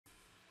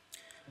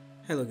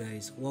Hello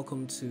guys,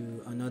 welcome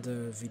to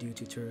another video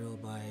tutorial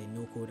by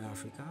No Code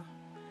Africa.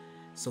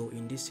 So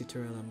in this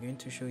tutorial I'm going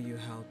to show you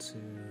how to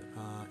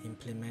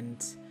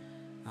implement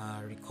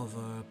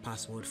recover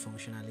password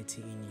functionality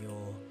in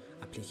your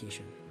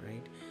application,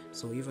 right?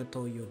 So if at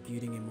all you're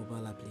building a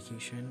mobile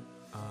application,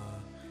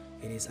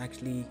 it is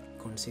actually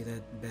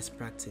considered best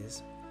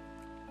practice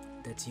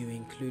that you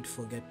include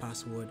forget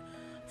password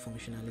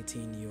functionality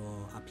in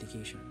your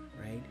application,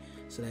 right?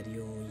 So that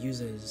your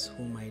users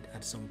who might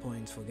at some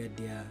point forget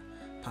their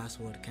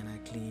password can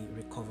actually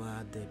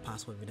recover the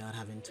password without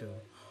having to,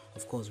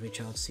 of course,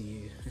 reach out to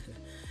you.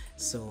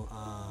 So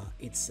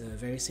it's a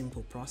very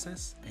simple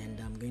process, and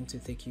I'm going to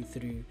take you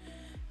through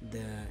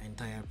the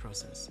entire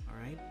process. All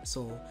right,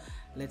 so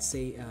let's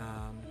say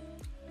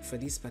for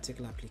this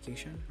particular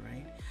application,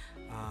 right,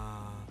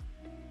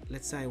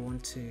 let's say I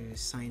want to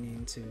sign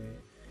into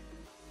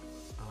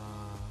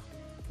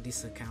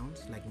this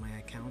account, like my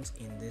account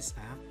in this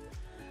app.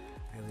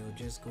 I will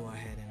just go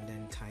ahead and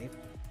then type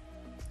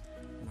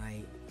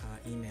my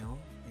email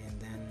and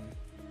then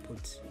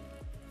put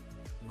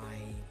my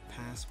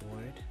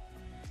password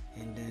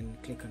and then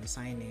click on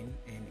sign in,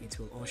 and it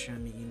will usher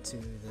me into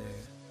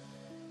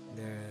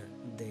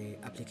the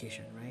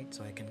application, right?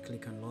 So I can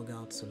click on log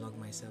out to log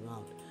myself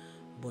out.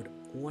 But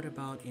what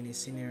about in a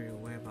scenario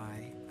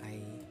whereby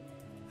I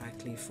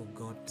actually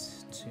forgot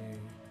to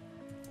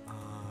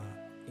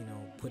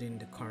put in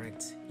the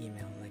correct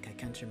email, like I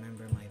can't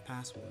remember my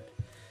password?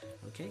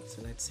 Okay,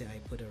 so let's say I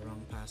put a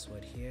wrong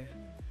password here,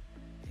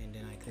 and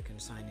then I click on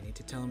sign in. It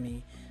to tell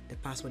me the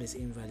password is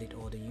invalid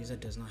or the user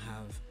does not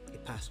have a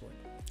password.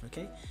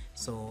 Okay,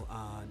 so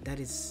that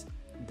is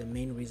the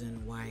main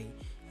reason why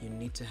you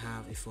need to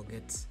have a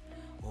forget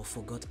or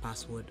forgot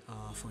password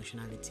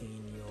functionality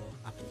in your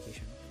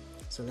application.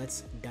 So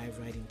let's dive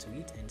right into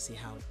it and see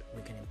how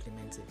we can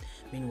implement it.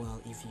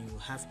 Meanwhile, if you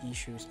have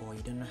issues or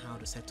you don't know how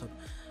to set up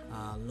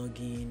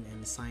login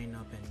and sign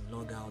up and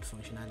log out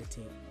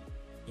functionality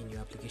in your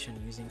application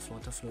using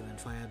FlutterFlow and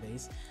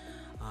Firebase,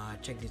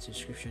 check the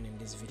description in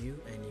this video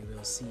and you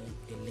will see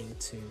a link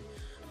to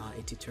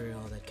a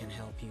tutorial that can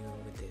help you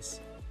with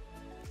this.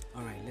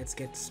 Alright, let's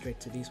get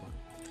straight to this one.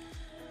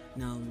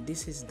 Now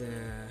this is the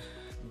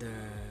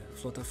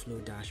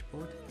FlutterFlow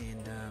dashboard,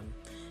 and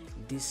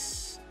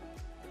this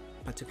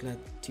particular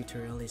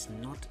tutorial is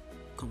not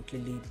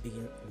completely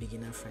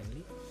beginner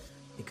friendly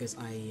because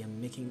I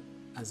am making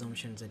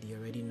assumptions that you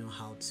already know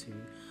how to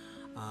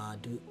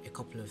do a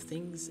couple of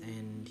things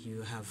and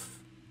you have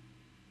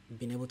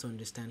been able to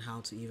understand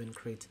how to even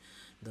create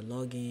the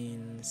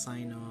login,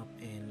 sign up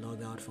and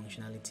log out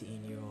functionality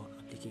in your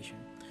application.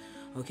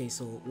 Okay,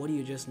 so what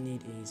you just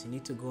need is you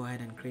need to go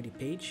ahead and create a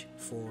page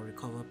for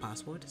recover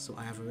password. So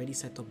I have already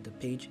set up the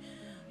page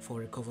for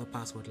recover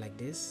password like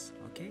this.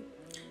 Okay,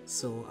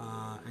 so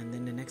and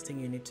then the next thing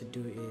you need to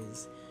do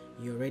is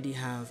you already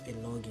have a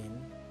login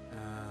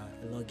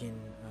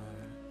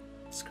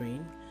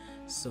screen.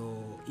 So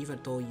if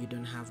at all you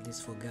don't have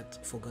this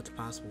forgot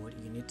password,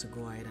 you need to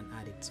go ahead and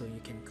add it. So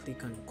you can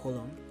click on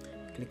column,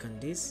 click on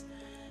this,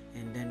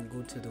 and then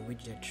go to the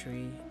widget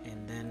tree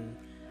and then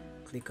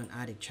click on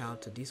add a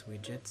child to these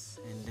widgets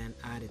and then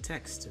add a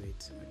text to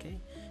it. Okay,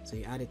 so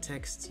you add a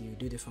text, you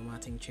do the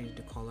formatting, change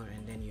the color,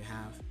 and then you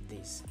have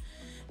this.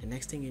 The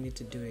next thing you need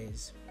to do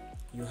is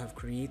you have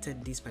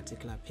created this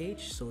particular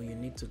page, so you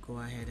need to go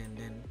ahead and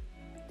then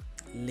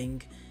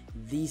link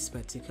this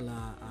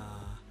particular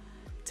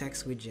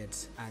text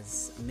widget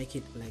as make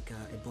it like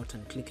a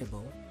button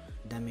clickable.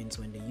 That means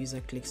when the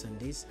user clicks on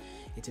this,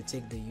 it will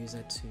take the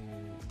user to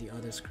the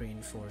other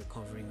screen for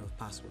recovering of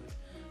password.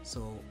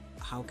 So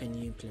how can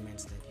you implement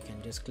that? You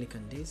can just click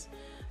on this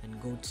and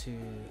go to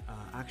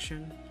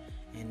action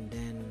and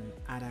then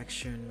add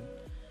action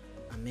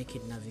and make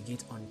it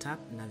navigate on tap,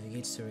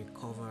 navigate to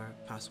recover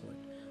password.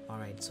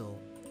 Alright, so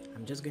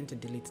I'm just going to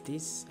delete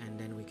this and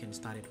then we can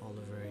start it all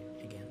over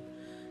again.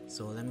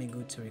 So let me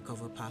go to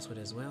recover password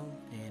as well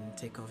and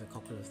take off a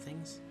couple of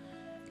things.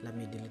 Let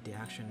me delete the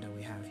action that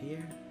we have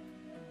here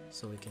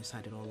so we can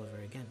start it all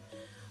over again.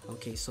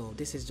 Okay, so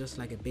this is just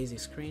like a basic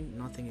screen,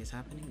 nothing is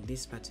happening.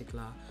 This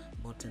particular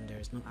button, there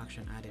is no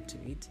action added to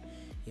it.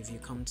 If you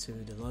come to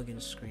the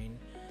login screen,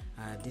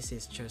 this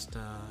is just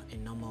a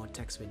normal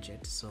text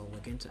widget, so we're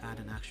going to add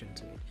an action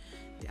to it.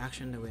 The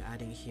action that we're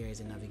adding here is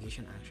a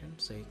navigation action,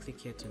 so you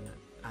click here to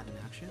add an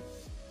action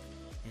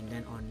and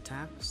then on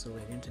tab, so we're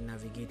going to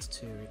navigate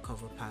to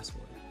recover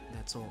password.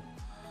 That's all.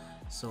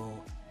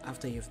 So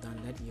after you've done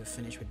that, you're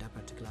finished with that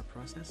particular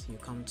process. You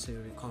come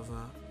to recover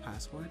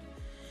password,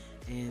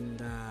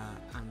 and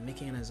I'm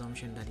making an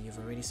assumption that you've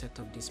already set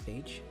up this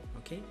page.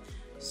 Okay,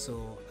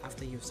 so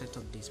after you've set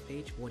up this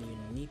page, what you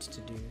need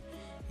to do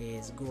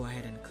is go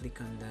ahead and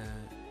click on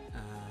the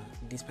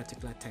this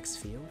particular text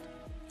field.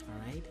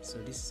 Alright, so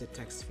this is a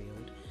text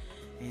field,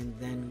 and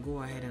then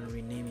go ahead and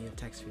rename your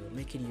text field,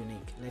 make it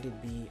unique. Let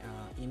it be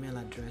email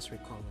address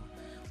recover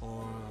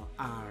or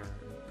R,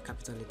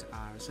 capital letter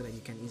R, so that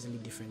you can easily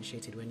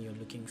differentiate it when you're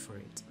looking for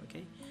it.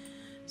 Okay,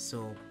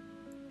 so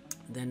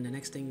then the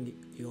next thing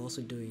you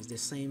also do is the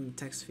same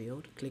text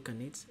field, click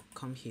on it,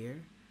 come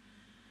here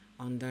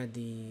under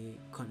the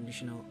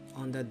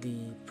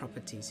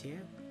properties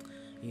here,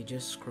 you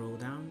just scroll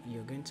down.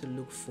 You're going to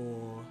look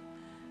for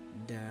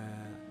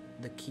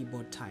the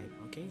keyboard type.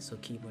 Okay, so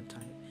keyboard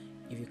type,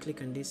 if you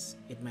click on this,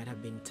 it might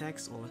have been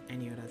text or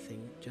any other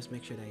thing. Just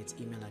make sure that it's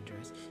email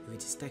address. If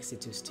it is text,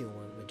 it will still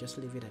work, but just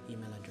leave it at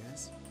email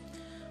address.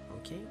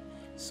 Okay,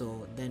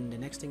 so then the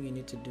next thing you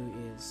need to do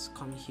is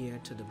come here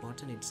to the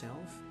button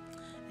itself,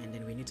 and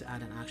then we need to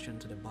add an action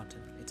to the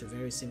button. It's a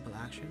very simple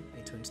action,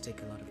 it won't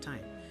take a lot of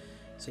time.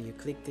 So you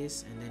click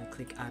this and then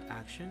click add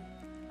action,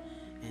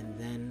 and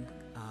then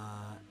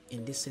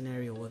in this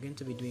scenario we're going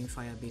to be doing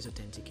Firebase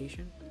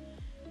authentication,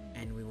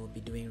 and we will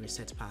be doing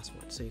reset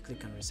password. So you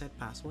click on reset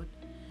password.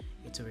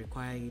 It will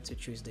require you to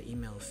choose the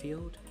email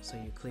field, so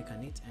you click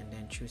on it and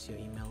then choose your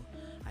email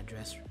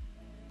address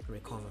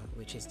recover,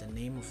 which is the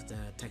name of the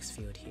text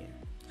field here.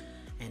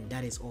 And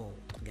that is all,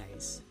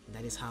 guys.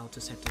 That is how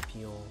to set up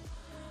your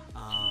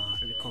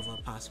recover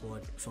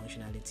password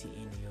functionality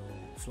in your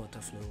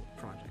FlutterFlow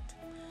project.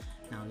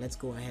 Now let's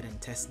go ahead and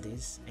test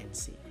this and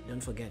see.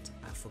 Don't forget,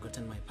 I've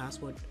forgotten my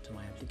password to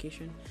my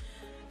application,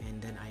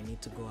 and then I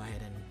need to go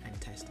ahead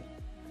and test it.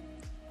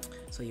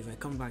 So if I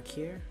come back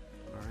here,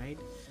 alright,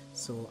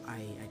 so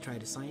I try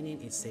to sign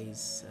in. It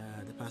says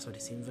the password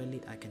is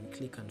invalid. I can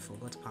click on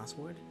forgot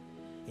password.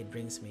 It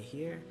brings me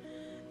here,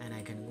 and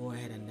I can go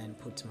ahead and then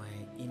put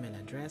my email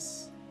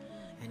address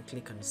and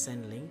click on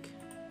send link.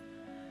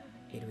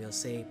 It will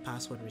say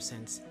password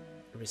reset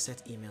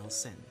email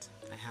sent.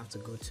 I have to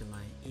go to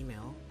my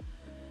email,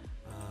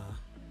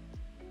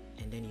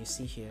 and then you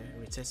see here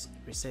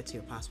reset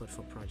your password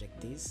for project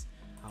this.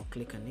 I'll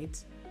click on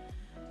it,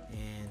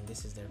 and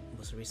this is the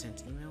most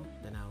recent email.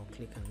 Then I'll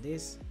click on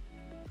this.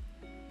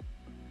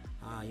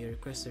 Your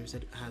request to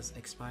reset has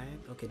expired.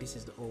 Okay, this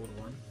is the old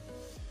one,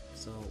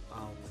 so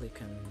I'll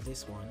click on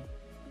this one,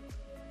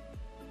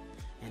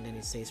 and then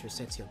it says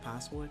reset your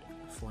password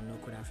for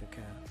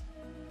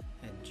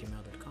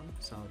nocodafrica@gmail.com.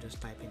 so I'll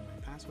just type in my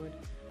password,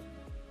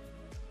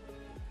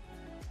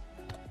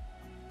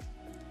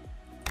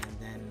 and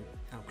then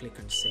I'll click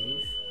on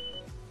save.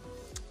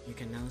 You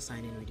can now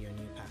sign in with your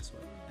new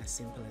password, as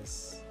simple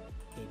as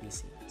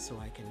ABC. So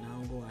I can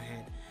now go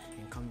ahead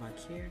and come back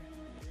here,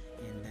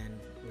 and then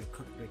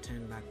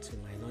return back to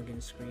my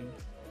login screen,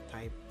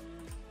 type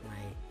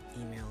my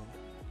email,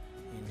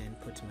 and then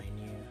put my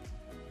new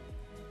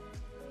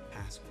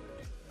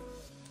password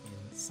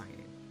and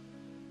sign in.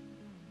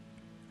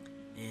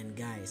 And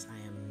guys, I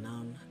am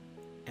now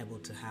able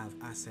to have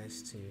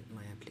access to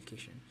my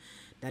application.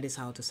 That is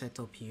how to set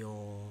up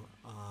your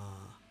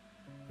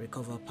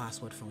recover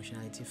password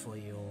functionality for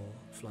your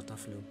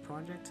FlutterFlow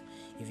project.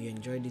 If you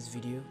enjoyed this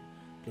video,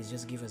 please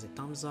just give us a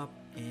thumbs up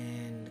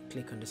and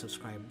click on the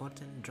subscribe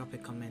button. Drop a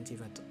comment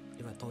if at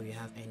all you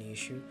have any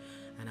issue,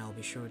 and I'll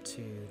be sure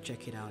to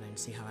check it out and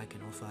see how I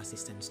can offer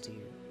assistance to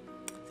you.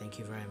 Thank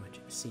you very much.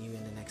 See you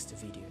in the next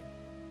video.